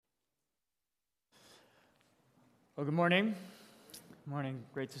Well, good morning. Good morning.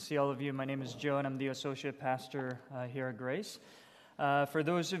 Great to see all of you. My name is Joe, and I'm the associate pastor here at Grace. For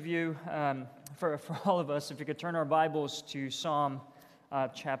those of you, for all of us, if you could turn our Bibles to Psalm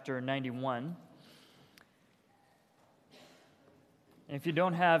chapter 91. And if you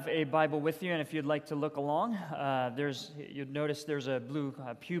don't have a Bible with you, and if you'd like to look along, you'd notice there's a blue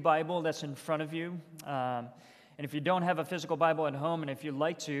pew Bible that's in front of you. And if you don't have a physical Bible at home, and if you'd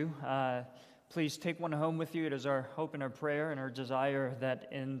like to, please take one home with you. It is our hope and our prayer and our desire that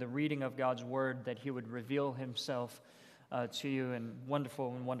in the reading of God's Word that He would reveal Himself to you in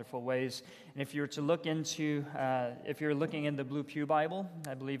wonderful ways. And if you were to look into, if you're looking in the Blue Pew Bible,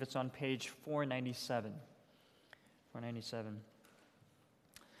 I believe it's on page 497. 497.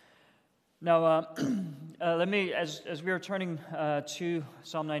 Now, let me, as we are turning to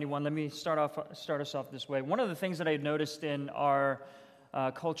Psalm 91, let me start us off this way. One of the things that I noticed in our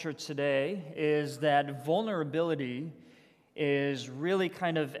culture today is that vulnerability is really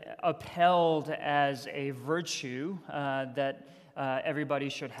kind of upheld as a virtue that everybody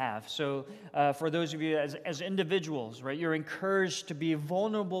should have. So for those of you as individuals, right, you're encouraged to be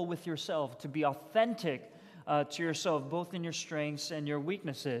vulnerable with yourself, to be authentic to yourself, both in your strengths and your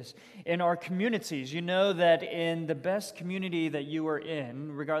weaknesses. In our communities, you know that in the best community that you were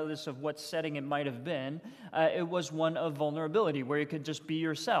in, regardless of what setting it might have been, it was one of vulnerability, where you could just be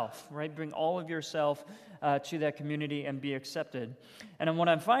yourself, right? Bring all of yourself to that community and be accepted. And what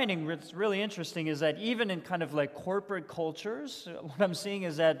I'm finding what's really interesting is that even in kind of like corporate cultures, what I'm seeing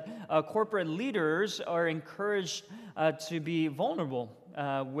is that corporate leaders are encouraged to be vulnerable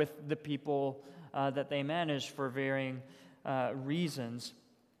with the people that they manage for varying reasons.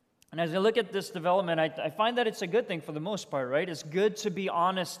 And as I look at this development, I find that it's a good thing for the most part, right? It's good to be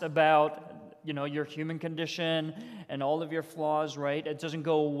honest about, your human condition and all of your flaws, right? It doesn't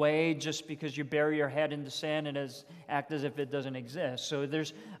go away just because you bury your head in the sand and act as if it doesn't exist. So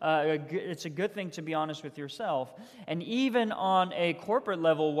it's a good thing to be honest with yourself. And even on a corporate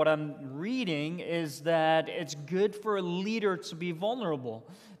level, what I'm reading is that it's good for a leader to be vulnerable,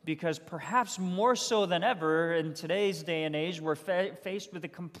 because perhaps more so than ever in today's day and age, we're faced with the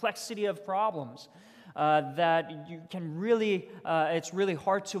complexity of problems that you can really, it's really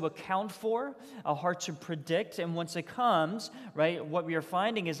hard to account for, hard to predict. And once it comes, right, what we are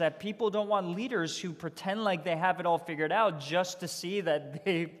finding is that people don't want leaders who pretend like they have it all figured out just to see that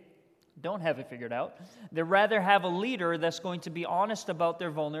they don't have it figured out. They'd rather have a leader that's going to be honest about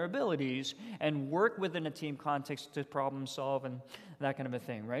their vulnerabilities and work within a team context to problem solve and that kind of a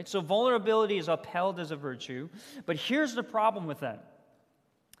thing, right? So vulnerability is upheld as a virtue, but here's the problem with that.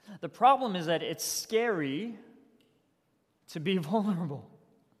 The problem is that it's scary to be vulnerable,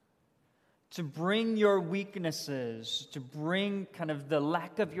 to bring your weaknesses, to bring kind of the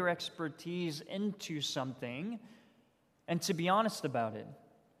lack of your expertise into something, and to be honest about it.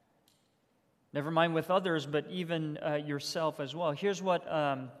 Never mind with others, but even yourself as well. Here's what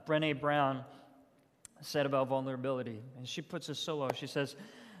Brené Brown said about vulnerability. And she puts it so low. She says,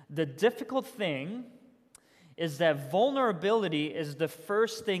 "The difficult thing is that vulnerability is the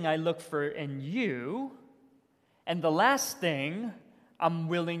first thing I look for in you, and the last thing I'm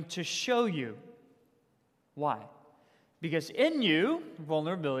willing to show you." Why? Because in you,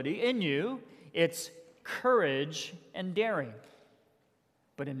 vulnerability, in you, it's courage and daring.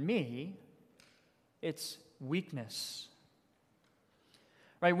 But in me, it's weakness.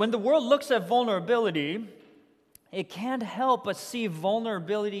 Right? When the world looks at vulnerability, it can't help but see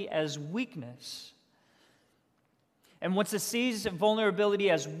vulnerability as weakness. And once it sees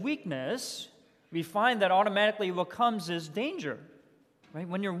vulnerability as weakness, we find that automatically what comes is danger. Right?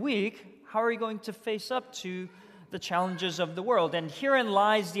 When you're weak, how are you going to face up to the challenges of the world? And herein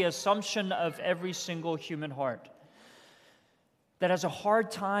lies the assumption of every single human heart that has a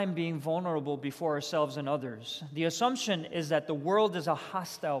hard time being vulnerable before ourselves and others. The assumption is that the world is a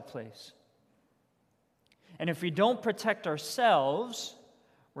hostile place. And if we don't protect ourselves,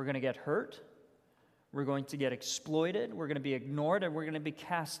 we're going to get hurt, we're going to get exploited, we're going to be ignored, and we're going to be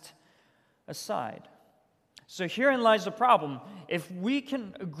cast aside. So herein lies the problem. If we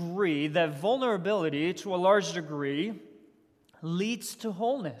can agree that vulnerability, to a large degree, leads to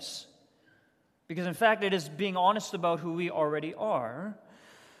wholeness, because in fact it is being honest about who we already are,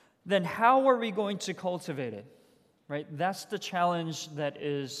 then how are we going to cultivate it? Right? That's the challenge that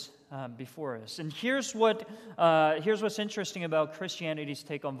is before us. And here's what's interesting about Christianity's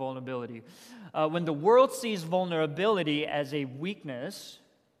take on vulnerability. When the world sees vulnerability as a weakness,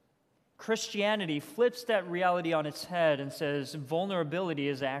 Christianity flips that reality on its head and says vulnerability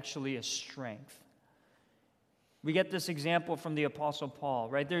is actually a strength. We get this example from the Apostle Paul,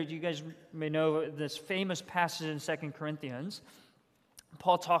 right? There, you guys may know this famous passage in 2 Corinthians.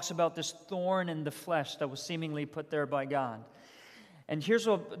 Paul talks about this thorn in the flesh that was seemingly put there by God. And here's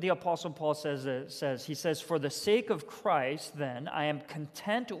what the Apostle Paul says. He says, "For the sake of Christ, then, I am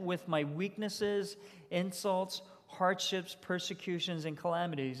content with my weaknesses, insults, hardships, persecutions, and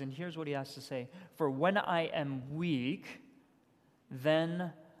calamities." And here's what he has to say. "For when I am weak,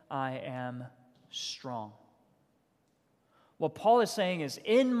 then I am strong." What Paul is saying is,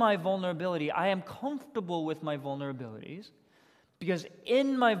 in my vulnerability, I am comfortable with my vulnerabilities, because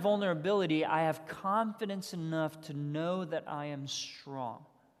in my vulnerability, I have confidence enough to know that I am strong.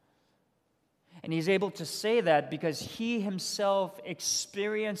 And he's able to say that because he himself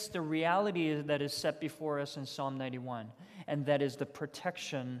experienced the reality that is set before us in Psalm 91, and that is the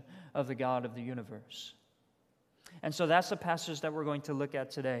protection of the God of the universe. And so that's the passage that we're going to look at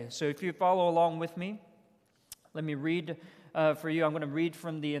today. So if you follow along with me, let me read for you. I'm going to read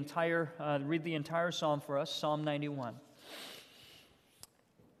from the entire psalm for us, Psalm 91.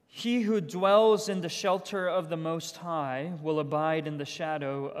 "He who dwells in the shelter of the Most High will abide in the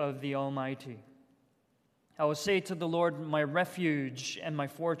shadow of the Almighty. I will say to the Lord, my refuge and my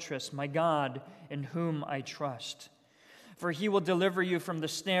fortress, my God in whom I trust. For he will deliver you from the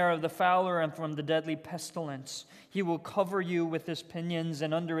snare of the fowler and from the deadly pestilence. He will cover you with his pinions,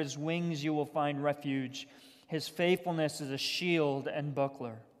 and under his wings you will find refuge. His faithfulness is a shield and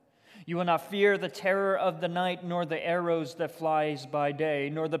buckler. You will not fear the terror of the night, nor the arrows that flies by day,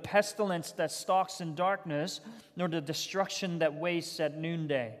 nor the pestilence that stalks in darkness, nor the destruction that wastes at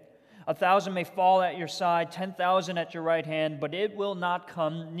noonday. 1,000 may fall at your side, 10,000 at your right hand, but it will not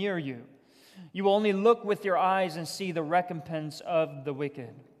come near you. You will only look with your eyes and see the recompense of the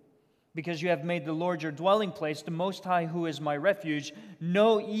wicked. Because you have made the Lord your dwelling place, the Most High, who is my refuge,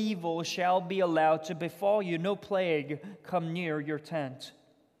 no evil shall be allowed to befall you, no plague come near your tent.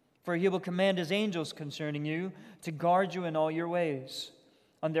 For he will command his angels concerning you to guard you in all your ways.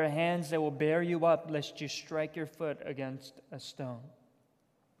 On their hands they will bear you up, lest you strike your foot against a stone.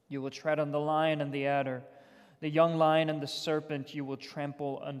 You will tread on the lion and the adder, the young lion and the serpent you will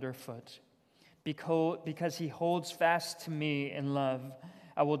trample underfoot. Because he holds fast to me in love,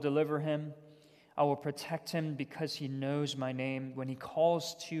 I will deliver him. I will protect him because he knows my name. When he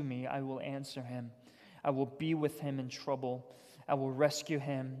calls to me, I will answer him. I will be with him in trouble. I will rescue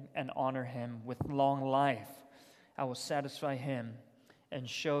him and honor him with long life. I will satisfy him and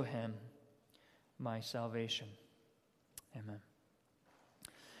show him my salvation. Amen.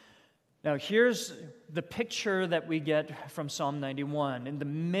 Now, here's the picture that we get from Psalm 91. In the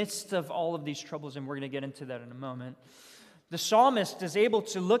midst of all of these troubles, and we're going to get into that in a moment, the psalmist is able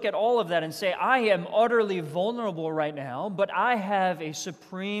to look at all of that and say, I am utterly vulnerable right now, but I have a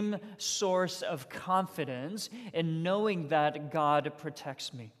supreme source of confidence in knowing that God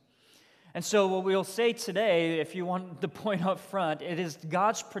protects me. And so what we'll say today, if you want the point up front, it is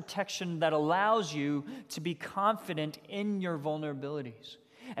God's protection that allows you to be confident in your vulnerabilities.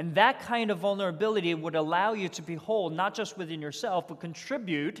 And that kind of vulnerability would allow you to be whole, not just within yourself, but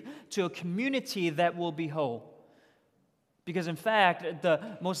contribute to a community that will be whole. Because in fact, the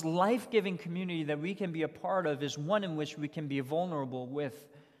most life-giving community that we can be a part of is one in which we can be vulnerable with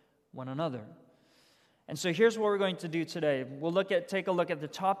one another. And so here's what we're going to do today. We'll take a look at the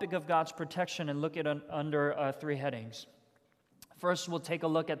topic of God's protection and look at it under three headings. First, we'll take a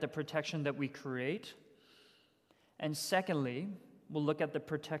look at the protection that we create. And secondly, we'll look at the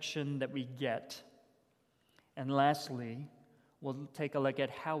protection that we get. And lastly, we'll take a look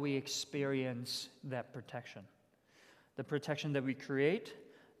at how we experience that protection. The protection that we create,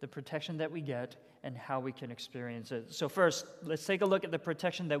 the protection that we get, and how we can experience it. So first, let's take a look at the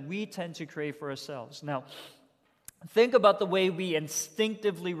protection that we tend to create for ourselves. Now, think about the way we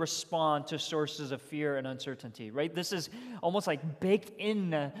instinctively respond to sources of fear and uncertainty, right? This is almost like baked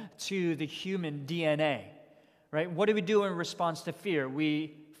into the human DNA, right? What do we do in response to fear?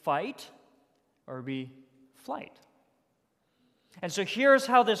 We fight or we flight. And so here's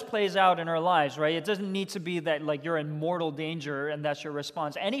how this plays out in our lives, right? It doesn't need to be that like you're in mortal danger and that's your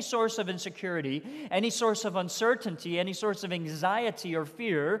response. Any source of insecurity, any source of uncertainty, any source of anxiety or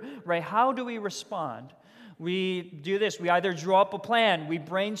fear, right? How do we respond? We do this. We either draw up a plan, we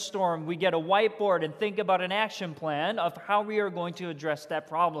brainstorm, we get a whiteboard and think about an action plan of how we are going to address that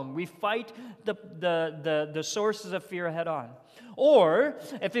problem. We fight the sources of fear head on. Or,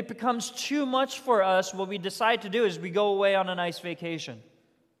 if it becomes too much for us, what we decide to do is we go away on a nice vacation.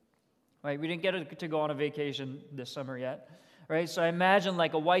 Right? We didn't get to go on a vacation this summer yet. Right? So I imagine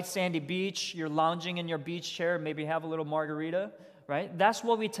like a white sandy beach, you're lounging in your beach chair, maybe have a little margarita. right? That's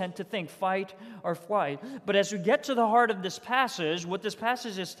what we tend to think, fight or flight. But as we get to the heart of this passage, what this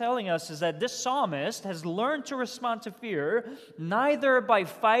passage is telling us is that this psalmist has learned to respond to fear neither by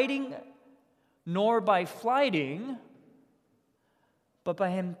fighting nor by flighting, but by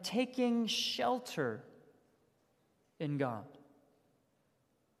him taking shelter in God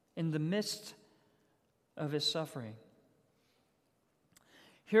in the midst of his suffering.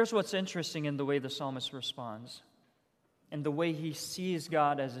 Here's what's interesting in the way the psalmist responds and the way he sees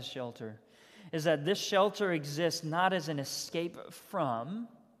God as a shelter, is that this shelter exists not as an escape from,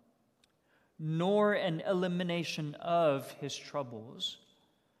 nor an elimination of his troubles,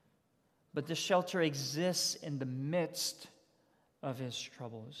 but this shelter exists in the midst of his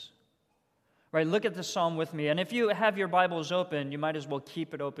troubles. Right, look at the psalm with me. And if you have your Bibles open, you might as well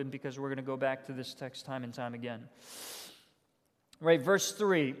keep it open because we're going to go back to this text time and time again. Right, verse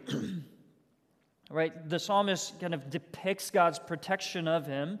 3. Right, the psalmist kind of depicts God's protection of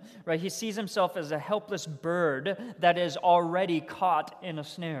him. Right, he sees himself as a helpless bird that is already caught in a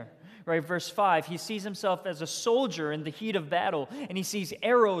snare. Right, verse 5, he sees himself as a soldier in the heat of battle, and he sees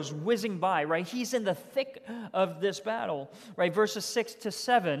arrows whizzing by. Right, he's in the thick of this battle. Right, verses 6 to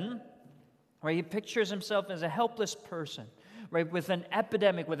 7, right, he pictures himself as a helpless person, right, with an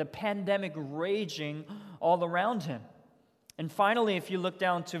epidemic, with a pandemic raging all around him. And finally, if you look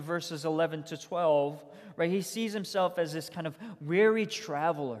down to verses 11 to 12, right, he sees himself as this kind of weary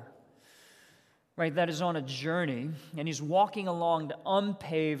traveler, right, that is on a journey, and he's walking along the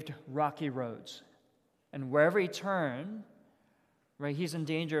unpaved rocky roads. And wherever he turns, right, he's in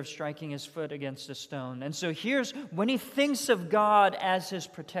danger of striking his foot against a stone. And so here's, when he thinks of God as his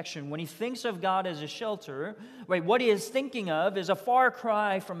protection, when he thinks of God as a shelter, right, what he is thinking of is a far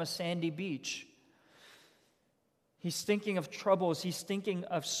cry from a sandy beach. He's thinking of troubles, he's thinking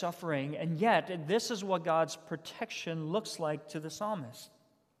of suffering, and yet this is what God's protection looks like to the psalmist.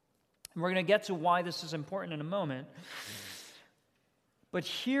 And we're going to get to why this is important in a moment. But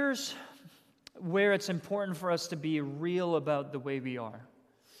here's where it's important for us to be real about the way we are.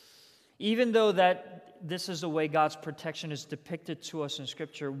 Even though that this is the way God's protection is depicted to us in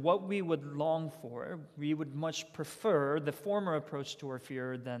Scripture, what we would long for, we would much prefer the former approach to our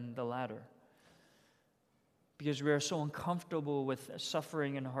fear than the latter. Because we are so uncomfortable with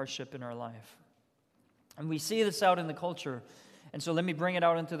suffering and hardship in our life. And we see this out in the culture. And so let me bring it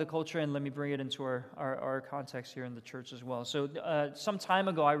out into the culture and let me bring it into our context here in the church as well. So some time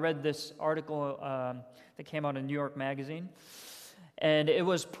ago, I read this article that came out in New York Magazine. And it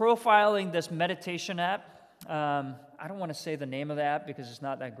was profiling this meditation app. I don't want to say the name of the app because it's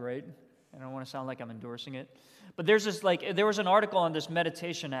not that great. I don't want to sound like I'm endorsing it. But there was an article on this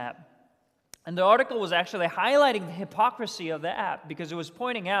meditation app. And the article was actually highlighting the hypocrisy of the app because it was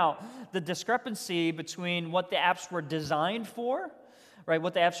pointing out the discrepancy between what the apps were designed for, right,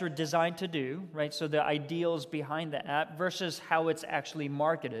 what the apps were designed to do, right, so the ideals behind the app versus how it's actually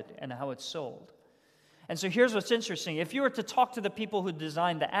marketed and how it's sold. And so here's what's interesting. If you were to talk to the people who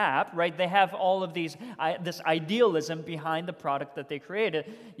designed the app, right, they have all of this idealism behind the product that they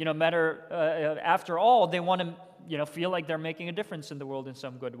created. After all, they want to feel like they're making a difference in the world in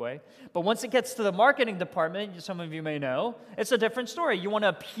some good way. But once it gets to the marketing department, some of you may know, it's a different story. You want to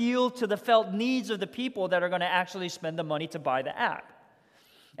appeal to the felt needs of the people that are going to actually spend the money to buy the app.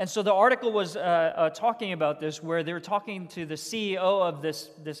 And so the article was talking about this, where they were talking to the CEO of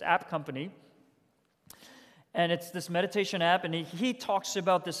this app company. And it's this meditation app, and he talks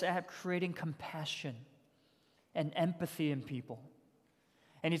about this app creating compassion and empathy in people.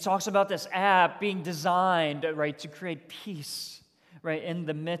 And he talks about this app being designed, right, to create peace, right, in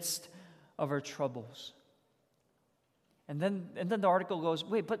the midst of our troubles. And then the article goes,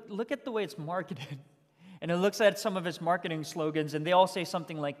 wait, but look at the way it's marketed. And it looks at some of its marketing slogans, and they all say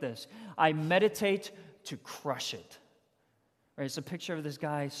something like this: I meditate to crush it. Right, it's a picture of this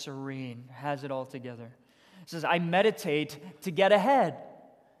guy, serene, has it all together. It says, I meditate to get ahead.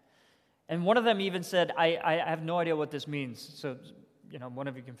 And one of them even said, I have no idea what this means. So, one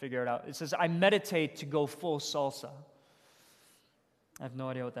of you can figure it out. It says, I meditate to go full salsa. I have no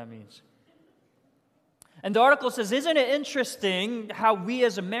idea what that means. And the article says, isn't it interesting how we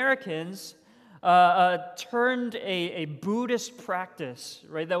as Americans turned a Buddhist practice,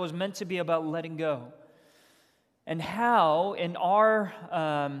 right, that was meant to be about letting go, and how in our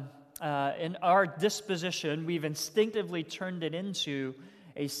disposition, we've instinctively turned it into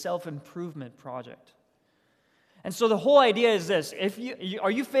a self-improvement project. And so the whole idea is this. Are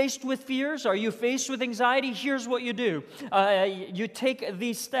you faced with fears? Are you faced with anxiety? Here's what you do. You take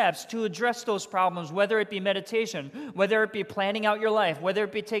these steps to address those problems, whether it be meditation, whether it be planning out your life, whether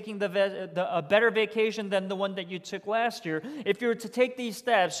it be taking a better vacation than the one that you took last year. If you were to take these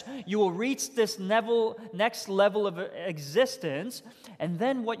steps, you will reach this next level of existence, and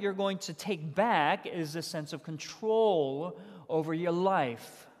then what you're going to take back is a sense of control over your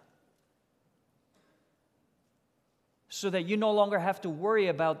life, so that you no longer have to worry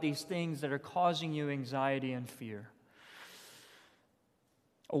about these things that are causing you anxiety and fear.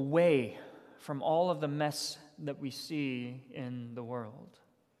 Away from all of the mess that we see in the world.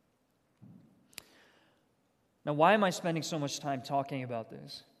 Now, why am I spending so much time talking about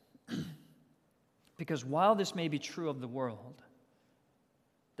this? Because while this may be true of the world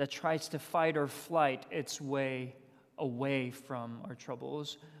that tries to fight or flight its way away from our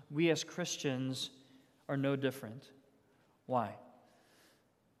troubles, we as Christians are no different. Why?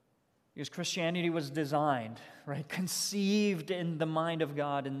 Because Christianity was designed, right, conceived in the mind of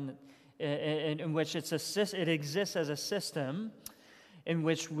God, in which it exists as a system in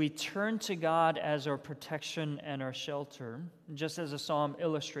which we turn to God as our protection and our shelter, just as the psalm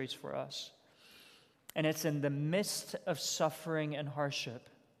illustrates for us. And it's in the midst of suffering and hardship.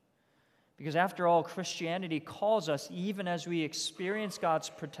 Because after all, Christianity calls us, even as we experience God's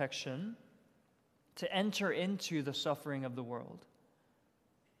protection, to enter into the suffering of the world,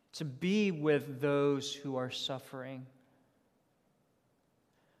 to be with those who are suffering.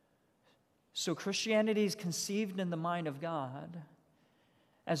 So Christianity is conceived in the mind of God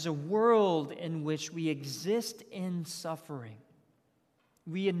as a world in which we exist in suffering.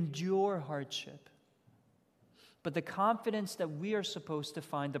 We endure hardship. But the confidence that we are supposed to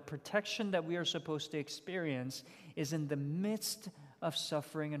find, the protection that we are supposed to experience, is in the midst of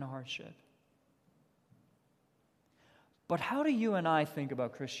suffering and hardship. But how do you and I think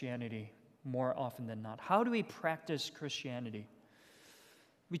about Christianity more often than not? How do we practice Christianity?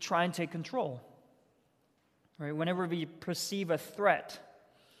 We try and take control. Right? Whenever we perceive a threat,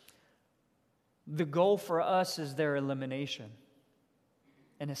 the goal for us is their elimination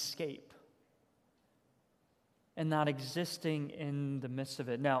and escape, and not existing in the midst of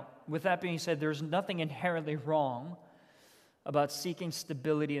it. Now, with that being said, there's nothing inherently wrong about seeking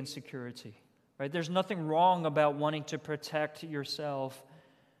stability and security. Right? There's nothing wrong about wanting to protect yourself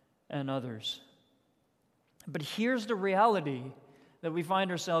and others. But here's the reality that we find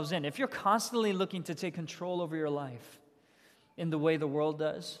ourselves in. If you're constantly looking to take control over your life in the way the world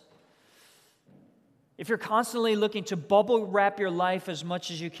does, if you're constantly looking to bubble wrap your life as much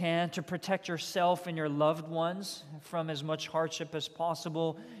as you can to protect yourself and your loved ones from as much hardship as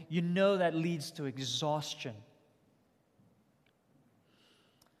possible, you know that leads to exhaustion.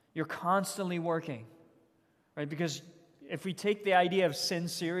 You're constantly working, right? Because if we take the idea of sin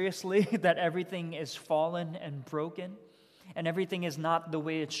seriously, that everything is fallen and broken, and everything is not the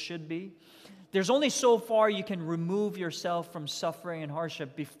way it should be, there's only so far you can remove yourself from suffering and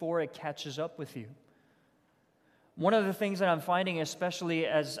hardship before it catches up with you. One of the things that I'm finding, especially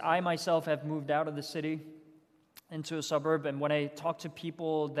as I myself have moved out of the city into a suburb, and when I talk to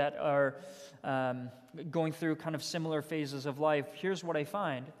people that are going through kind of similar phases of life, here's what I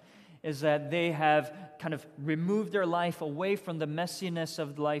find, is that they have kind of removed their life away from the messiness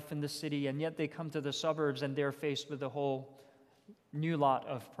of life in the city, and yet they come to the suburbs and they're faced with a whole new lot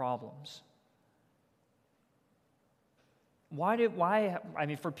of problems.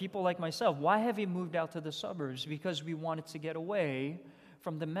 For people like myself, why have you moved out to the suburbs? Because we wanted to get away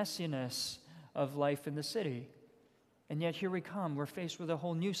from the messiness of life in the city. And yet here we come, we're faced with a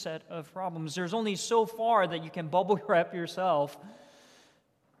whole new set of problems. There's only so far that you can bubble wrap yourself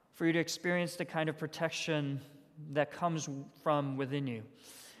for you to experience the kind of protection that comes from within you.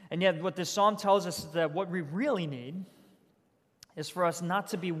 And yet what this psalm tells us is that what we really need is for us not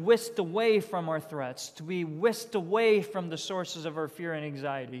to be whisked away from our threats, to be whisked away from the sources of our fear and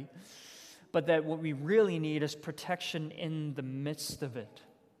anxiety, but that what we really need is protection in the midst of it.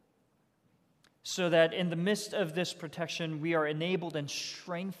 So that in the midst of this protection, we are enabled and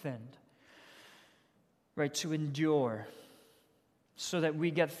strengthened, right, to endure, so that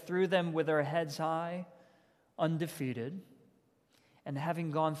we get through them with our heads high, undefeated, and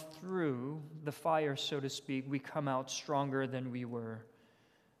having gone through the fire, so to speak, we come out stronger than we were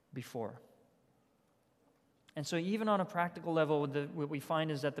before. And so even on a practical level, what we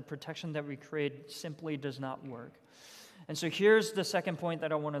find is that the protection that we create simply does not work. And so here's the second point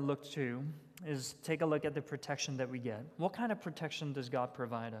that I want to look to, is take a look at the protection that we get. What kind of protection does God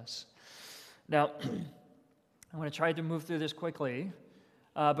provide us? Now, I'm going to try to move through this quickly,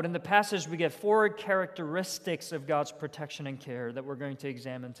 But in the passage, we get 4 characteristics of God's protection and care that we're going to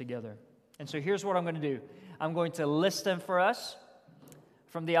examine together. And so here's what I'm going to do. I'm going to list them for us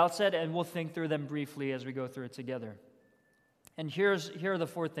from the outset, and we'll think through them briefly as we go through it together. And here are the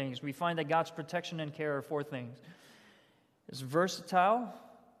 4 things. We find that God's protection and care are 4 things. It's versatile,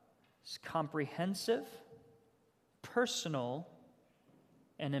 it's comprehensive, personal,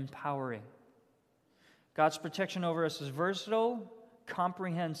 and empowering. God's protection over us is versatile,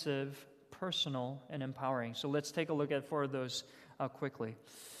 comprehensive, personal, and empowering. So let's take a look at 4 of those quickly.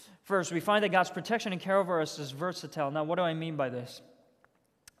 First, we find that God's protection and care over us is versatile. Now, what do I mean by this?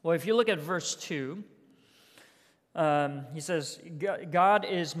 Well, if you look at verse 2, he says, God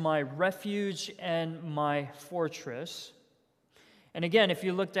is my refuge and my fortress. And again, if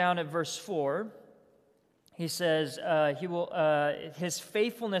you look down at verse 4, he says, his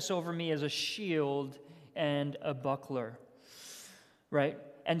faithfulness over me is a shield and a buckler. Right?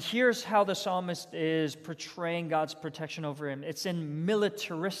 And here's how the psalmist is portraying God's protection over him. It's in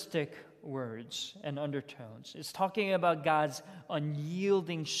militaristic words and undertones. It's talking about God's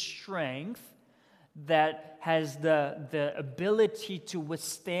unyielding strength that has the ability to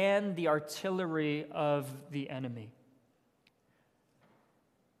withstand the artillery of the enemy.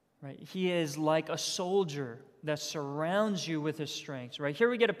 Right? He is like a soldier that surrounds you with his strength. Right? Here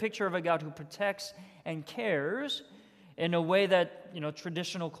we get a picture of a God who protects and cares in a way that,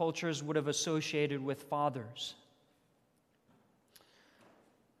 traditional cultures would have associated with fathers.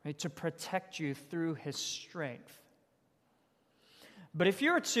 Right? To protect you through his strength. But if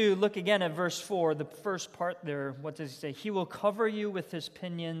you were to look again at verse 4, the first part there, what does he say? He will cover you with his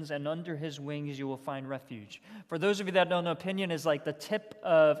pinions, and under his wings you will find refuge. For those of you that don't know, pinion is like the tip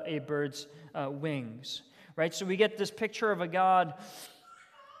of a bird's wings. Right? So we get this picture of a God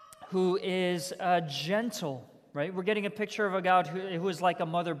who is gentle. Right? We're getting a picture of a God who is like a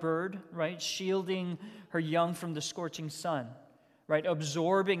mother bird, right? Shielding her young from the scorching sun, right?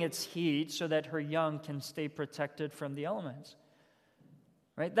 Absorbing its heat so that her young can stay protected from the elements,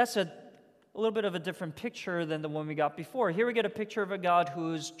 right? That's a little bit of a different picture than the one we got before. Here we get a picture of a God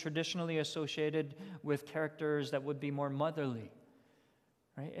who's traditionally associated with characters that would be more motherly,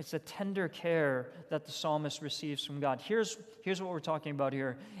 right? It's a tender care that the psalmist receives from God. Here's what we're talking about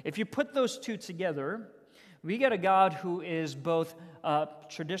here. If you put those two together, we get a God who is both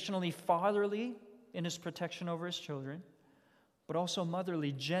traditionally fatherly in his protection over his children, but also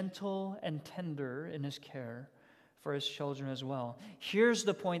motherly, gentle and tender in his care for his children as well. Here's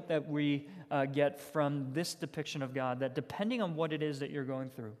the point that we get from this depiction of God, that depending on what it is that you're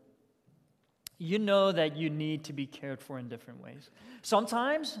going through, you know that you need to be cared for in different ways.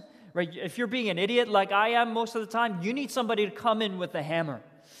 Sometimes, right, if you're being an idiot like I am most of the time, you need somebody to come in with a hammer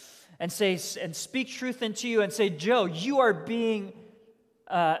and speak truth into you and say, Joe, you are being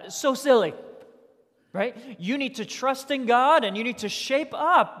so silly, right? You need to trust in God and you need to shape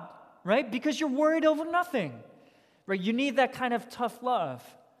up, right? Because you're worried over nothing, right? You need that kind of tough love.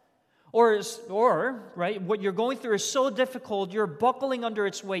 Or, right, what you're going through is so difficult, you're buckling under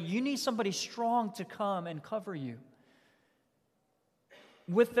its weight. You need somebody strong to come and cover you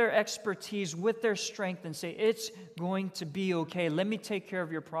with their expertise, with their strength, and say, it's going to be okay. Let me take care of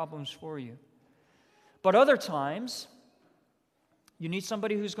your problems for you. But other times, you need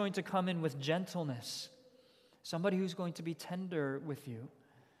somebody who's going to come in with gentleness, somebody who's going to be tender with you.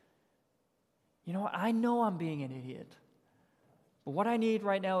 I know I'm being an idiot, but what I need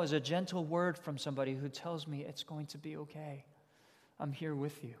right now is a gentle word from somebody who tells me it's going to be okay. I'm here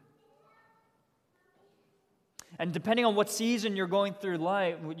with you. And depending on what season you're going through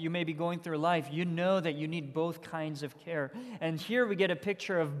life, you may be going through life, you know that you need both kinds of care. And here we get a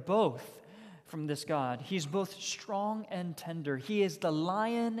picture of both from this God. He's both strong and tender. He is the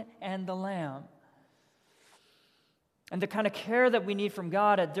lion and the lamb. And the kind of care that we need from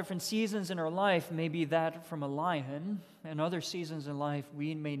God at different seasons in our life may be that from a lion, and other seasons in life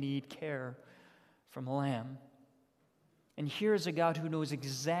we may need care from a lamb. And here's a God who knows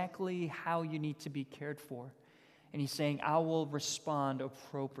exactly how you need to be cared for. And he's saying, I will respond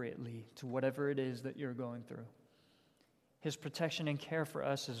appropriately to whatever it is that you're going through. His protection and care for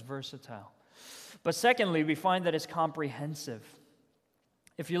us is versatile. But secondly, we find that it's comprehensive.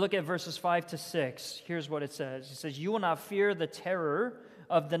 If you look at verses 5 to 6, here's what it says. It says, you will not fear the terror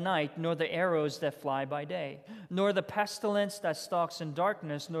of the night, nor the arrows that fly by day, nor the pestilence that stalks in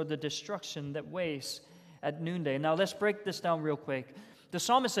darkness, nor the destruction that wastes at noonday. Now let's break this down real quick. The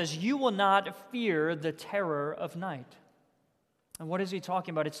psalmist says, you will not fear the terror of night. And what is he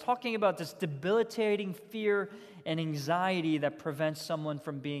talking about? It's talking about this debilitating fear and anxiety that prevents someone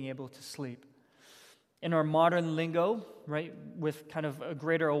from being able to sleep. In our modern lingo, right, with kind of a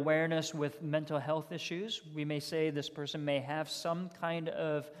greater awareness with mental health issues, we may say this person may have some kind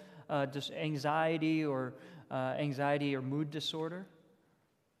of anxiety or mood disorder.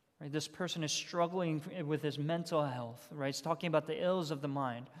 Right? This person is struggling with his mental health. Right? It's talking about the ills of the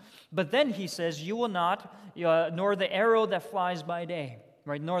mind. But then he says, "You will not, nor the arrow that flies by day,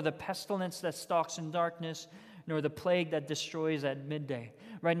 right, nor the pestilence that stalks in darkness, nor the plague that destroys at midday."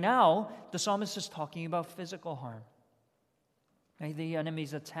 Right now, the psalmist is talking about physical harm, right? The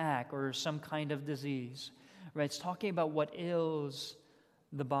enemy's attack or some kind of disease. Right? It's talking about what ails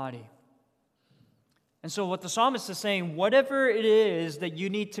the body. And so what the psalmist is saying, whatever it is that you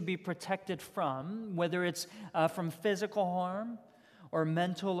need to be protected from, whether it's from physical harm or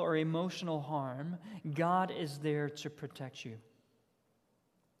mental or emotional harm, God is there to protect you.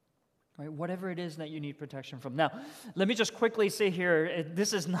 Right? Whatever it is that you need protection from. Now, let me just quickly say here,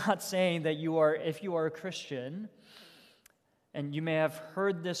 this is not saying that if you are a Christian, and you may have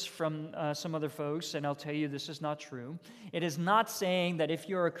heard this from some other folks, and I'll tell you this is not true. It is not saying that if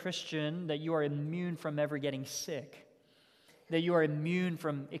you're a Christian that you are immune from ever getting sick, that you are immune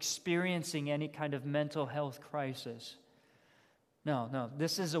from experiencing any kind of mental health crisis. No,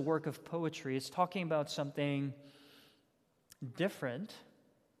 this is a work of poetry. It's talking about something different,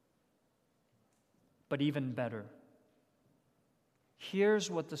 but even better. Here's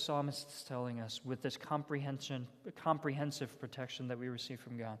what the psalmist is telling us with this comprehensive protection that we receive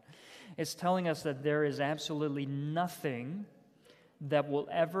from God. It's telling us that there is absolutely nothing that will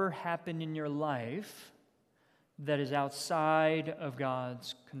ever happen in your life that is outside of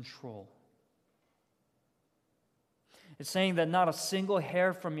God's control. It's saying that not a single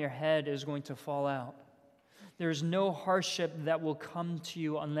hair from your head is going to fall out. There is no hardship that will come to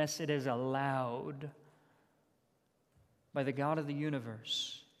you unless it is allowed by the God of the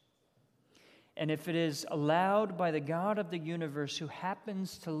universe. And if it is allowed by the God of the universe who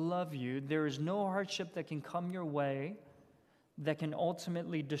happens to love you, there is no hardship that can come your way that can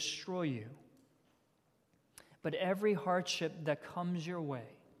ultimately destroy you. But every hardship that comes your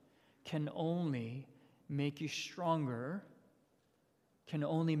way can only make you stronger, can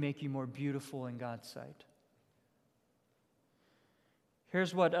only make you more beautiful in God's sight.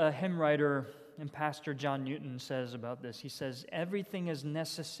 Here's what a hymn writer and Pastor John Newton says about this. He says, "Everything is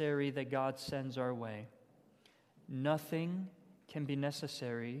necessary that God sends our way. Nothing can be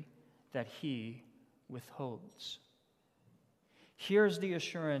necessary that He withholds." Here's the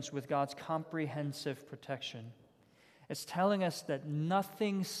assurance with God's comprehensive protection. It's telling us that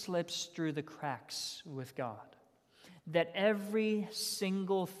nothing slips through the cracks with God. That every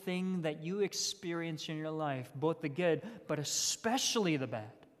single thing that you experience in your life, both the good, but especially the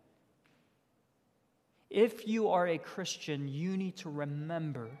bad, if you are a Christian, you need to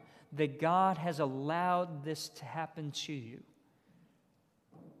remember that God has allowed this to happen to you.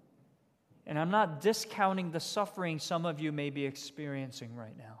 And I'm not discounting the suffering some of you may be experiencing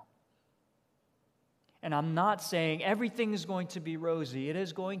right now. And I'm not saying everything is going to be rosy. It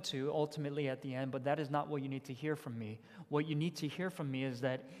is going to, ultimately, at the end, but that is not what you need to hear from me. What you need to hear from me is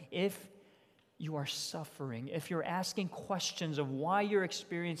that if you are suffering, if you're asking questions of why you're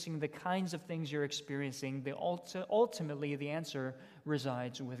experiencing the kinds of things you're experiencing, ultimately the answer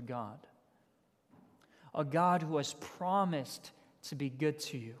resides with God. A God who has promised to be good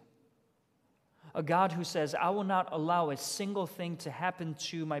to you. A God who says, "I will not allow a single thing to happen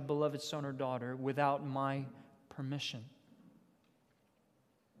to my beloved son or daughter without my permission."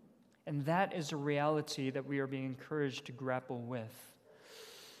 And that is a reality that we are being encouraged to grapple with.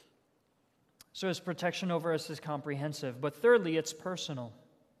 So His protection over us is comprehensive. But thirdly, it's personal.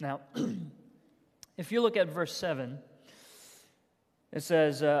 Now, if you look at verse 7, it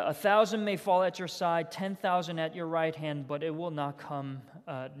says, 1,000 may fall at your side, 10,000 at your right hand, but it will not come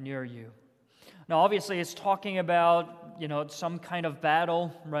near you. Now, obviously, it's talking about, some kind of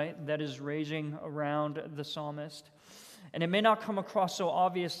battle, right, that is raging around the psalmist. And it may not come across so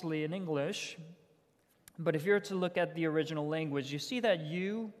obviously in English, but if you're to look at the original language, you see that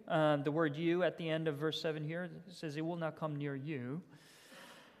you, the word you at the end of verse 7 here, it says it will not come near you.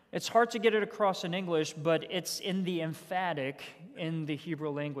 It's hard to get it across in English, but it's in the emphatic in the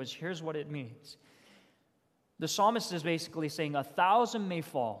Hebrew language. Here's what it means. The psalmist is basically saying 1,000 may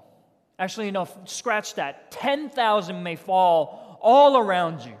fall. Actually, no, scratch that. 10,000 may fall all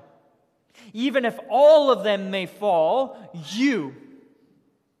around you. Even if all of them may fall, you,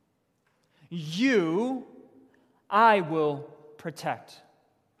 I will protect.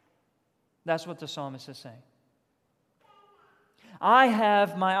 That's what the psalmist is saying. I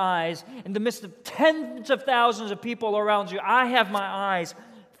have my eyes, in the midst of tens of thousands of people around you, I have my eyes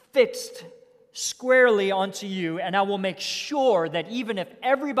fixed squarely onto you, and I will make sure that even if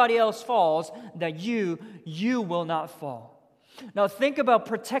everybody else falls, that you will not fall. Now think about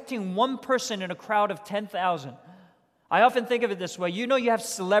protecting one person in a crowd of 10,000. I often think of it this way. You know, you have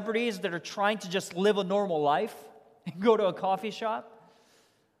celebrities that are trying to just live a normal life and go to a coffee shop.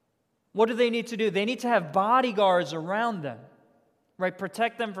 What do they need to do? They need to have bodyguards around them, right?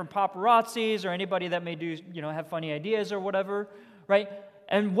 Protect them from paparazzis or anybody that may do, have funny ideas or whatever, right?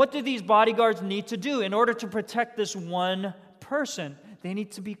 And what do these bodyguards need to do in order to protect this one person? They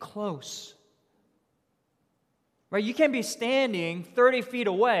need to be close. Right? You can't be standing 30 feet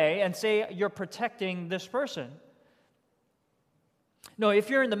away and say you're protecting this person. No, if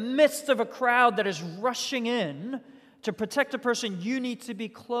you're in the midst of a crowd that is rushing in to protect a person, you need to be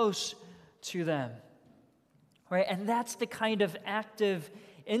close to them. Right? And that's the kind of active,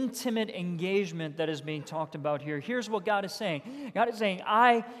 intimate engagement that is being talked about here. Here's what God is saying. God is saying,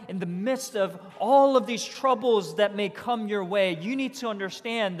 in the midst of all of these troubles that may come your way, you need to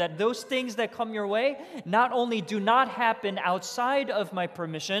understand that those things that come your way not only do not happen outside of my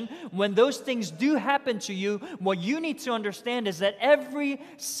permission, when those things do happen to you, what you need to understand is that every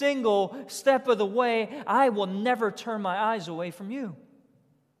single step of the way, I will never turn my eyes away from you.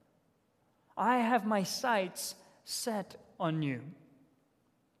 I have my sights set on you.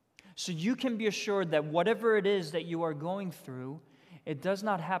 So you can be assured that whatever it is that you are going through, it does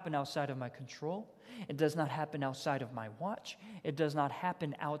not happen outside of my control. It does not happen outside of my watch. It does not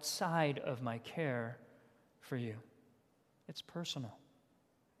happen outside of my care for you. It's personal.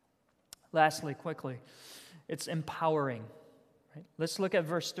 Lastly, quickly, it's empowering. Right? Let's look at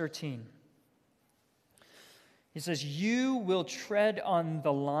verse 13. He says, "You will tread on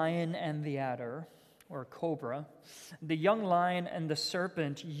the lion and the adder," or cobra, "the young lion and the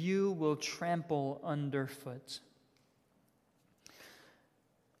serpent you will trample underfoot."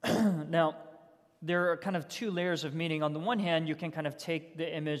 Now, there are kind of two layers of meaning. On the one hand, you can kind of take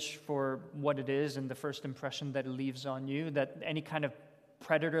the image for what it is and the first impression that it leaves on you, that any kind of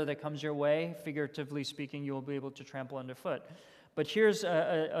predator that comes your way, figuratively speaking, you will be able to trample underfoot. But here's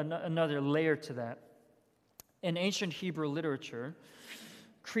another layer to that. In ancient Hebrew literature,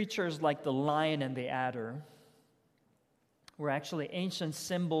 creatures like the lion and the adder were actually ancient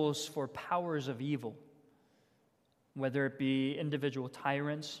symbols for powers of evil, whether it be individual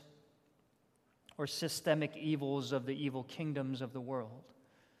tyrants or systemic evils of the evil kingdoms of the world.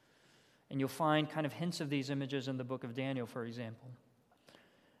 And you'll find kind of hints of these images in the book of Daniel, for example.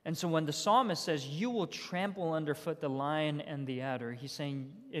 And so when the psalmist says, "You will trample underfoot the lion and the adder," he's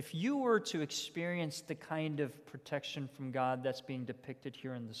saying, if you were to experience the kind of protection from God that's being depicted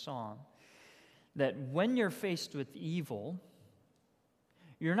here in the psalm, that when you're faced with evil,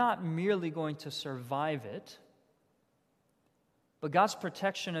 you're not merely going to survive it, but God's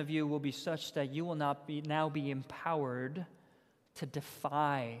protection of you will be such that you will now be empowered to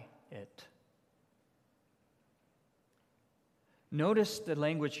defy it. Notice the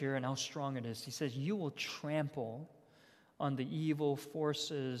language here and how strong it is. He says, "You will trample on the evil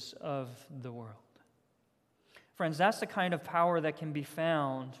forces of the world." Friends, that's the kind of power that can be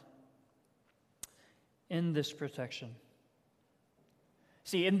found in this protection.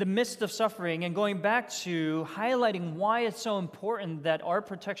 See, in the midst of suffering, and going back to highlighting why it's so important that our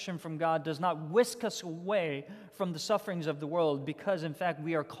protection from God does not whisk us away from the sufferings of the world, because in fact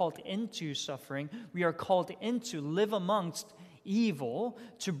we are called into suffering, we are called into live amongst evil,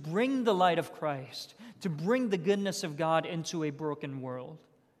 to bring the light of Christ, to bring the goodness of God into a broken world.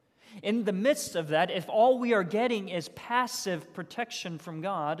 In the midst of that, if all we are getting is passive protection from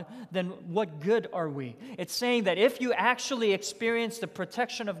God, then what good are we? It's saying that if you actually experience the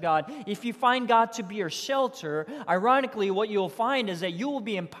protection of God, if you find God to be your shelter, ironically, what you'll find is that you will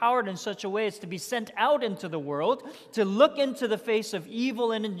be empowered in such a way as to be sent out into the world, to look into the face of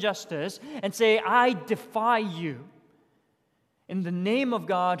evil and injustice and say, "I defy you," in the name of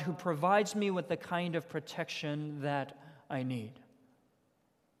God who provides me with the kind of protection that I need.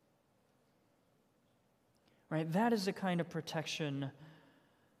 Right? That is the kind of protection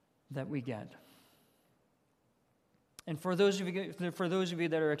that we get. And for those of you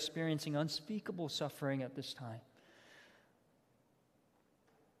that are experiencing unspeakable suffering at this time,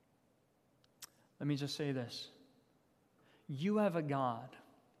 let me just say this. You have a God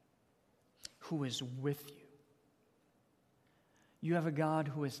who is with you. You have a God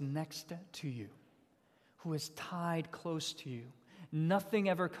who is next to you, who is tied close to you. Nothing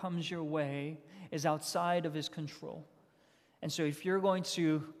ever comes your way is outside of his control. And so if you're going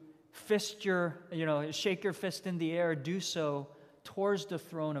to shake your fist in the air, do so towards the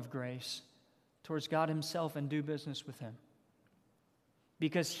throne of grace, towards God himself, and do business with him.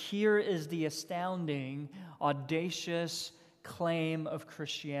 Because here is the astounding, audacious claim of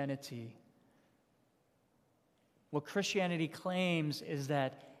Christianity. What Christianity claims is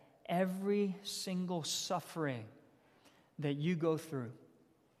that every single suffering that you go through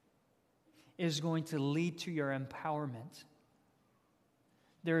is going to lead to your empowerment.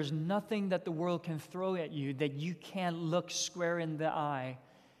 There is nothing that the world can throw at you that you can't look square in the eye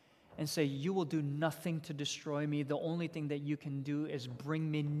and say, you will do nothing to destroy me. The only thing that you can do is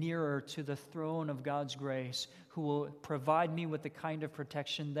bring me nearer to the throne of God's grace, who will provide me with the kind of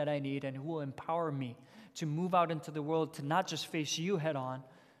protection that I need and who will empower me to move out into the world, to not just face you head on,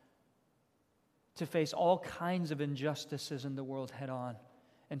 to face all kinds of injustices in the world head on,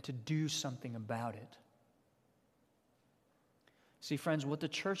 and to do something about it. See, friends, what the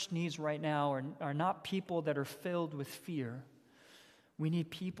church needs right now are not people that are filled with fear. We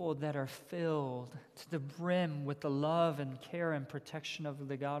need people that are filled to the brim with the love and care and protection of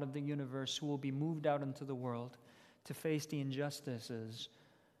the God of the universe, who will be moved out into the world to face the injustices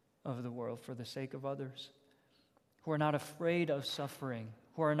of the world for the sake of others, who are not afraid of suffering,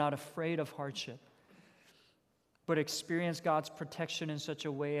 who are not afraid of hardship, but experience God's protection in such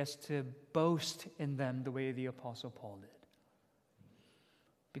a way as to boast in them the way the Apostle Paul did.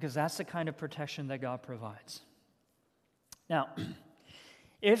 Because that's the kind of protection that God provides. Now,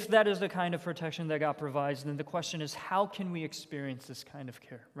 if that is the kind of protection that God provides, then the question is, how can we experience this kind of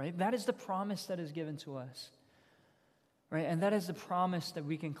care, right? That is the promise that is given to us, right? And that is the promise that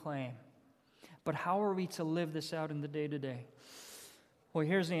we can claim. But how are we to live this out in the day-to-day? Well,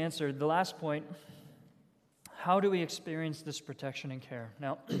 here's the answer. The last point, how do we experience this protection and care?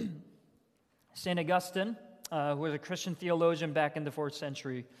 Now, St. Augustine, who was a Christian theologian back in the 4th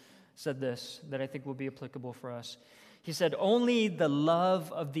century, said this that I think will be applicable for us. He said, only the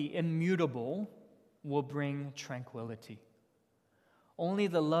love of the immutable will bring tranquility. Only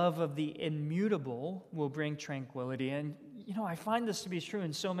the love of the immutable will bring tranquility. And, I find this to be true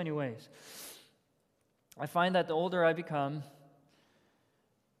in so many ways. I find that the older I become,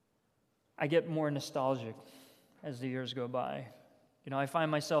 I get more nostalgic as the years go by. I find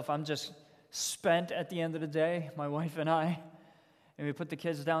myself, I'm just spent at the end of the day, my wife and I, and we put the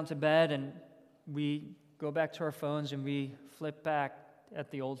kids down to bed and we go back to our phones and we flip back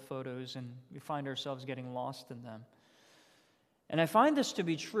at the old photos and we find ourselves getting lost in them. And I find this to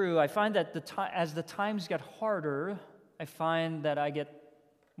be true. I find that as the times get harder, I find that I get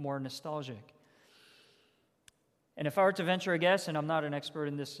more nostalgic. And if I were to venture a guess, and I'm not an expert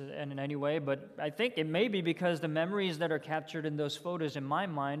in this in any way, but I think it may be because the memories that are captured in those photos in my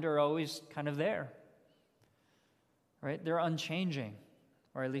mind are always kind of there, right? They're unchanging,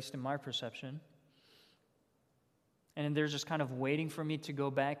 or at least in my perception. And they're just kind of waiting for me to go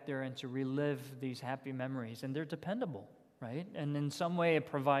back there and to relive these happy memories. And they're dependable, right? And in some way, it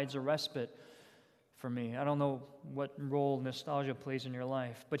provides a respite for me. I don't know what role nostalgia plays in your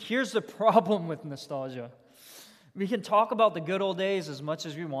life. But here's the problem with nostalgia. We can talk about the good old days as much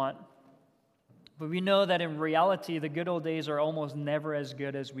as we want, but we know that in reality, the good old days are almost never as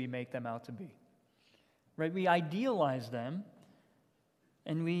good as we make them out to be, right? We idealize them,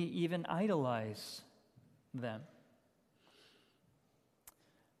 and we even idolize them.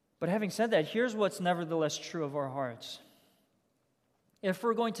 But having said that, here's what's nevertheless true of our hearts. If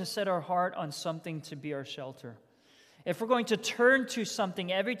we're going to set our heart on something to be our shelter, if we're going to turn to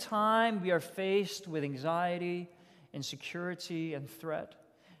something every time we are faced with anxiety, insecurity, and threat,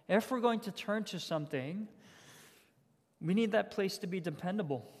 if we're going to turn to something, we need that place to be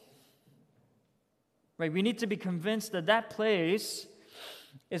dependable. Right? We need to be convinced that that place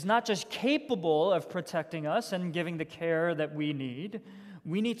is not just capable of protecting us and giving the care that we need.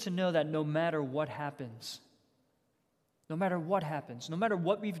 We need to know that no matter what happens, no matter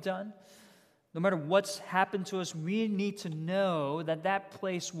what we've done, no matter what's happened to us, we need to know that that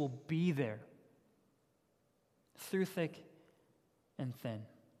place will be there through thick and thin.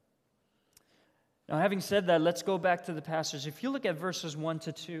 Now, having said that, let's go back to the passage. If you look at verses 1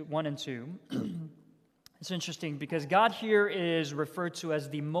 and 2, it's interesting because God here is referred to as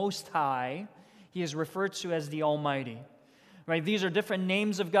the Most High. He is referred to as the Almighty. Right? These are different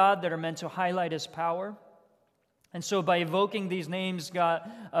names of God that are meant to highlight His power. And so by evoking these names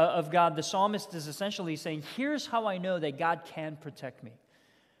of God, the psalmist is essentially saying, here's how I know that God can protect me.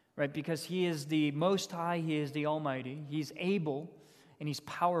 Right? Because He is the Most High, He is the Almighty, He's able, and He's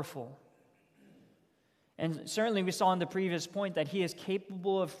powerful. And certainly we saw in the previous point that He is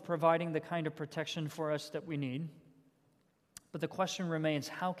capable of providing the kind of protection for us that we need. But the question remains,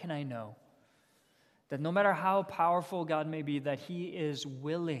 how can I know that no matter how powerful God may be, that He is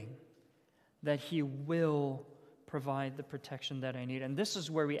willing, that He will provide the protection that I need. And this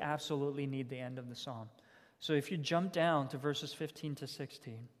is where we absolutely need the end of the psalm. So if you jump down to verses 15 to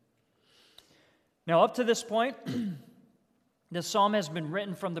 16. Now, up to this point, the psalm has been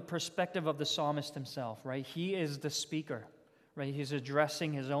written from the perspective of the psalmist himself, right? He is the speaker, right? He's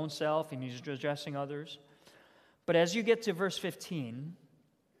addressing his own self and he's addressing others. But as you get to verse 15,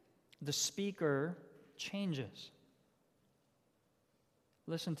 the speaker changes.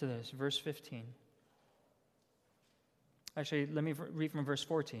 Listen to this, verse 15. Actually, let me read from verse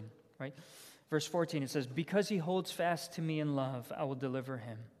 14, right? Verse 14, it says, "Because he holds fast to me in love, I will deliver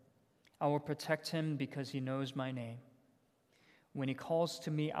him. I will protect him because he knows my name. When he calls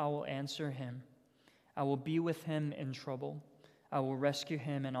to me, I will answer him. I will be with him in trouble. I will rescue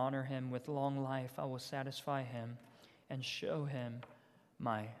him and honor him with long life. I will satisfy him and show him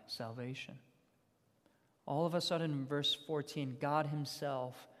my salvation." All of a sudden, in verse 14, God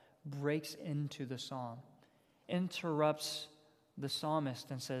himself breaks into the psalm, interrupts the psalmist,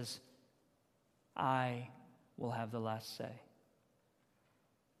 and says, "I will have the last say."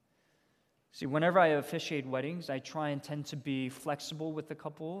 See, whenever I officiate weddings, I try and tend to be flexible with the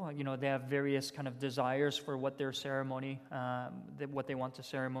couple. You know, they have various kind of desires for what their ceremony, what they want the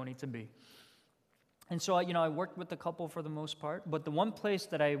ceremony to be. And so, I work with the couple for the most part, but the one place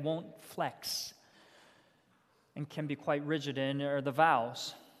that I won't flex and can be quite rigid in are the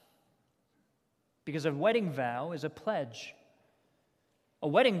vows. Because a wedding vow is a pledge. A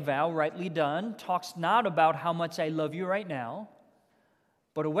wedding vow, rightly done, talks not about how much I love you right now,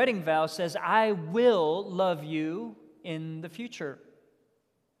 but a wedding vow says, I will love you in the future.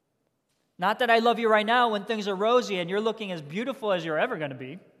 Not that I love you right now when things are rosy and you're looking as beautiful as you're ever going to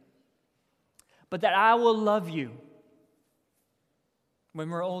be, but that I will love you when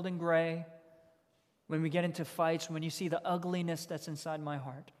we're old and gray, when we get into fights, when you see the ugliness that's inside my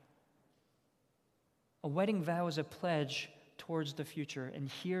heart. A wedding vow is a pledge towards the future, and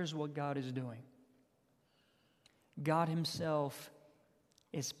here's what God is doing. God himself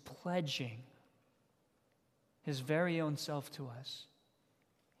is pledging his very own self to us.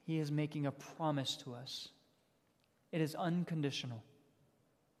 He is making a promise to us. It is unconditional.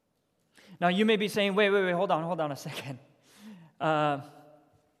 Now, you may be saying, wait, hold on a second.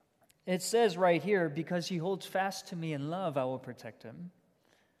 It says right here, because he holds fast to me in love, I will protect him.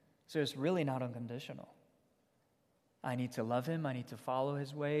 So it's really not unconditional. I need to love him, I need to follow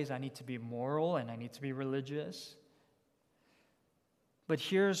his ways, I need to be moral, and I need to be religious. But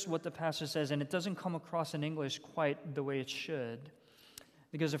here's what the passage says, and it doesn't come across in English quite the way it should,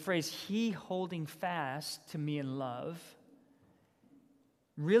 because the phrase, he holding fast to me in love,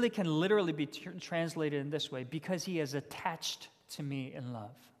 really can literally be translated in this way, because he is attached to me in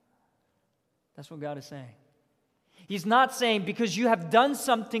love. That's what God is saying. He's not saying, because you have done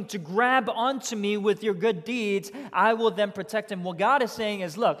something to grab onto me with your good deeds, I will then protect him. What God is saying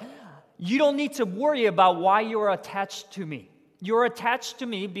is, look, you don't need to worry about why you're attached to me. You're attached to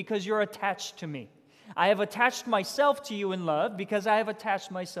me because you're attached to me. I have attached myself to you in love because I have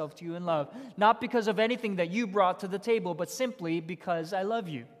attached myself to you in love. Not because of anything that you brought to the table, but simply because I love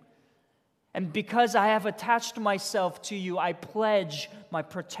you. And because I have attached myself to you, I pledge my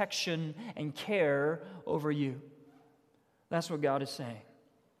protection and care over you. That's what God is saying.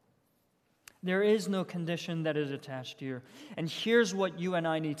 There is no condition that is attached here. And here's what you and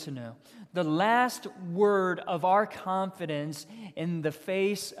I need to know. The last word of our confidence in the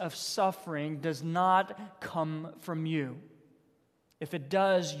face of suffering does not come from you. If it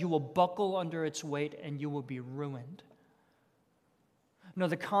does, you will buckle under its weight and you will be ruined. No,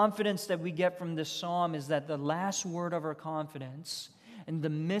 the confidence that we get from this psalm is that the last word of our confidence in the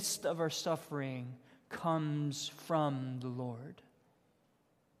midst of our suffering comes from the Lord.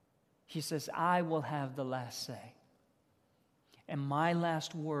 He says, I will have the last say. And my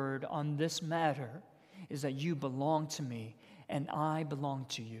last word on this matter is that you belong to me and I belong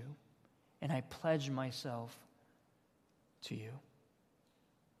to you. And I pledge myself to you.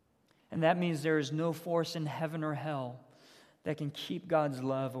 And that means there is no force in heaven or hell that can keep God's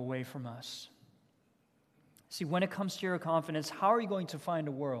love away from us. See, when it comes to your confidence, how are you going to find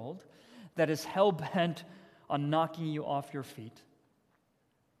a world that is hell-bent on knocking you off your feet?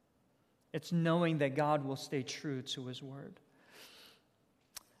 It's knowing that God will stay true to his word.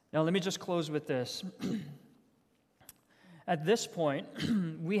 Now, let me just close with this. At this point,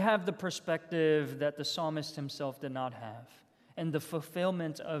 we have the perspective that the psalmist himself did not have, and the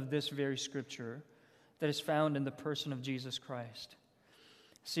fulfillment of this very scripture that is found in the person of Jesus Christ.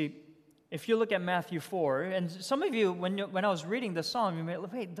 See, if you look at Matthew 4, and some of you, when I was reading the psalm, you may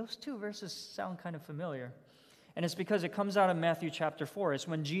look, wait, those two verses sound kind of familiar. And it's because it comes out of Matthew chapter 4. It's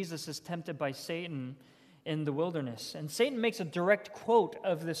when Jesus is tempted by Satan in the wilderness. And Satan makes a direct quote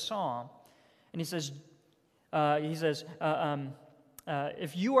of this psalm. And he says,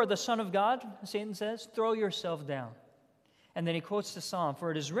 if you are the Son of God, Satan says, throw yourself down. And then he quotes the psalm,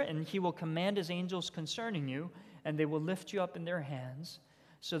 for it is written, he will command his angels concerning you, and they will lift you up in their hands,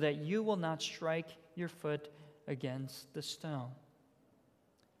 so that you will not strike your foot against the stone.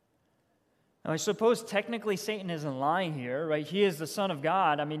 Now, I suppose technically Satan isn't lying here, right? He is the Son of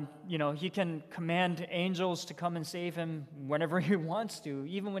God. I mean, he can command angels to come and save him whenever he wants to.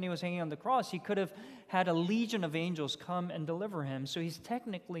 Even when he was hanging on the cross, he could have had a legion of angels come and deliver him. So he's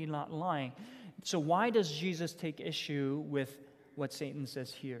technically not lying. So why does Jesus take issue with what Satan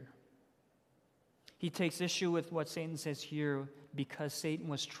says here? He takes issue with what Satan says here because Satan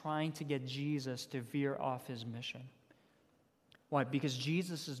was trying to get Jesus to veer off his mission. Why? Because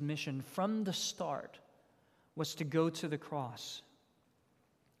Jesus' mission from the start was to go to the cross,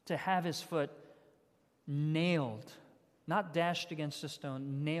 to have his foot nailed, not dashed against a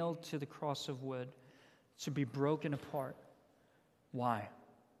stone, nailed to the cross of wood, to be broken apart. Why?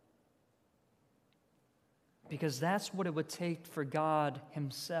 Because that's what it would take for God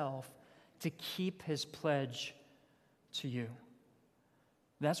himself to keep his pledge to you.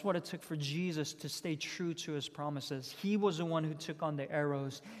 That's what it took for Jesus to stay true to his promises. He was the one who took on the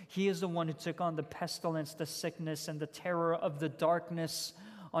arrows. He is the one who took on the pestilence, the sickness, and the terror of the darkness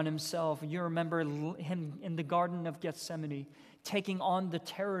on himself. You remember him in the Garden of Gethsemane, taking on the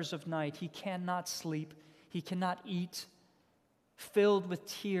terrors of night. He cannot sleep. He cannot eat. Filled with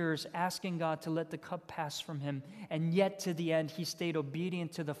tears, asking God to let the cup pass from him. And yet to the end, he stayed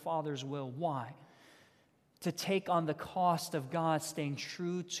obedient to the Father's will. Why? To take on the cost of God staying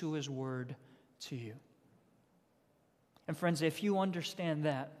true to his word to you. And friends, if you understand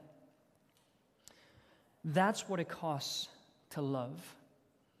that, that's what it costs to love.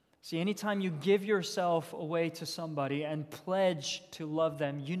 See, anytime you give yourself away to somebody and pledge to love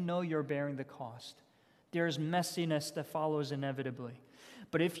them, you know you're bearing the cost. There's messiness that follows inevitably.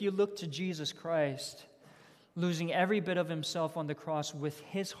 But if you look to Jesus Christ, losing every bit of himself on the cross with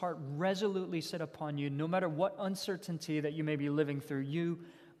his heart resolutely set upon you, no matter what uncertainty that you may be living through, you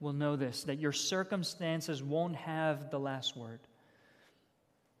will know this, that your circumstances won't have the last word.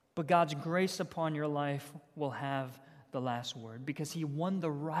 But God's grace upon your life will have the last word because he won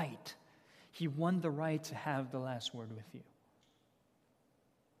the right. He won the right to have the last word with you.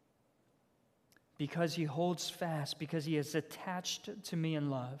 Because he holds fast, because he is attached to me in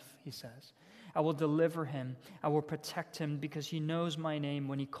love, he says. I will deliver him. I will protect him because he knows my name.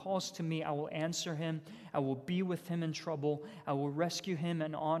 When he calls to me, I will answer him. I will be with him in trouble. I will rescue him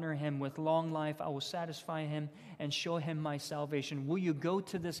and honor him with long life. I will satisfy him and show him my salvation. Will you go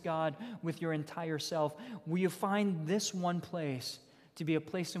to this God with your entire self? Will you find this one place to be a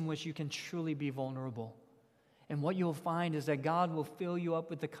place in which you can truly be vulnerable? And what you'll find is that God will fill you up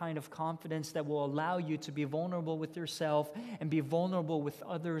with the kind of confidence that will allow you to be vulnerable with yourself and be vulnerable with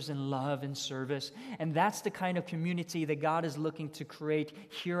others in love and service. And that's the kind of community that God is looking to create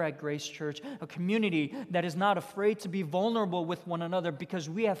here at Grace Church, a community that is not afraid to be vulnerable with one another because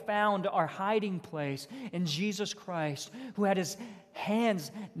we have found our hiding place in Jesus Christ, who had his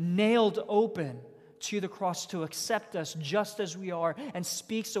hands nailed open to the cross to accept us just as we are and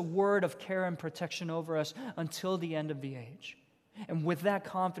speaks a word of care and protection over us until the end of the age. And with that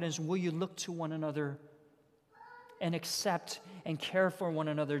confidence, will you look to one another and accept and care for one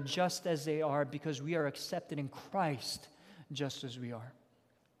another just as they are because we are accepted in Christ just as we are?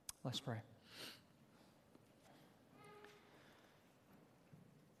 Let's pray.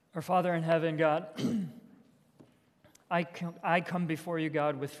 Our Father in heaven, God, I come before you,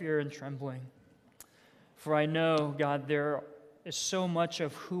 God, with fear and trembling. For I know, God, there is so much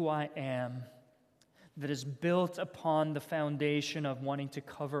of who I am that is built upon the foundation of wanting to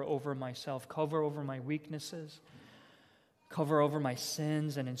cover over myself, cover over my weaknesses, cover over my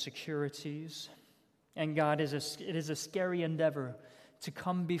sins and insecurities. And God, it is a scary endeavor to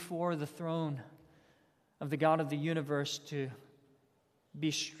come before the throne of the God of the universe to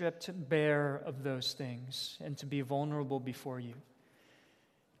be stripped bare of those things and to be vulnerable before you.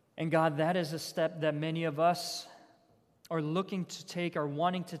 And God, that is a step that many of us are looking to take, are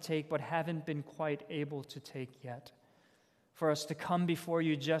wanting to take, but haven't been quite able to take yet. For us to come before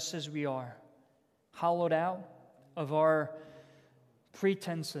you just as we are, hollowed out of our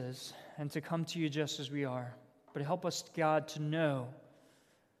pretenses, and to come to you just as we are. But help us, God, to know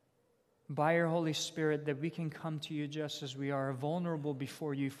by your Holy Spirit that we can come to you just as we are, vulnerable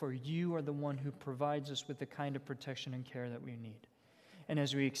before you, for you are the one who provides us with the kind of protection and care that we need. And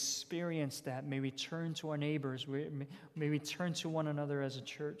as we experience that, may we turn to our neighbors, may we turn to one another as a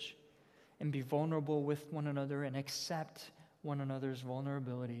church, and be vulnerable with one another and accept one another's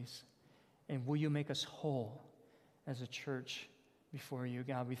vulnerabilities. And will you make us whole as a church before you?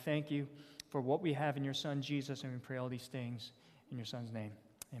 God, we thank you for what we have in your Son, Jesus, and we pray all these things in your Son's name.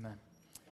 Amen.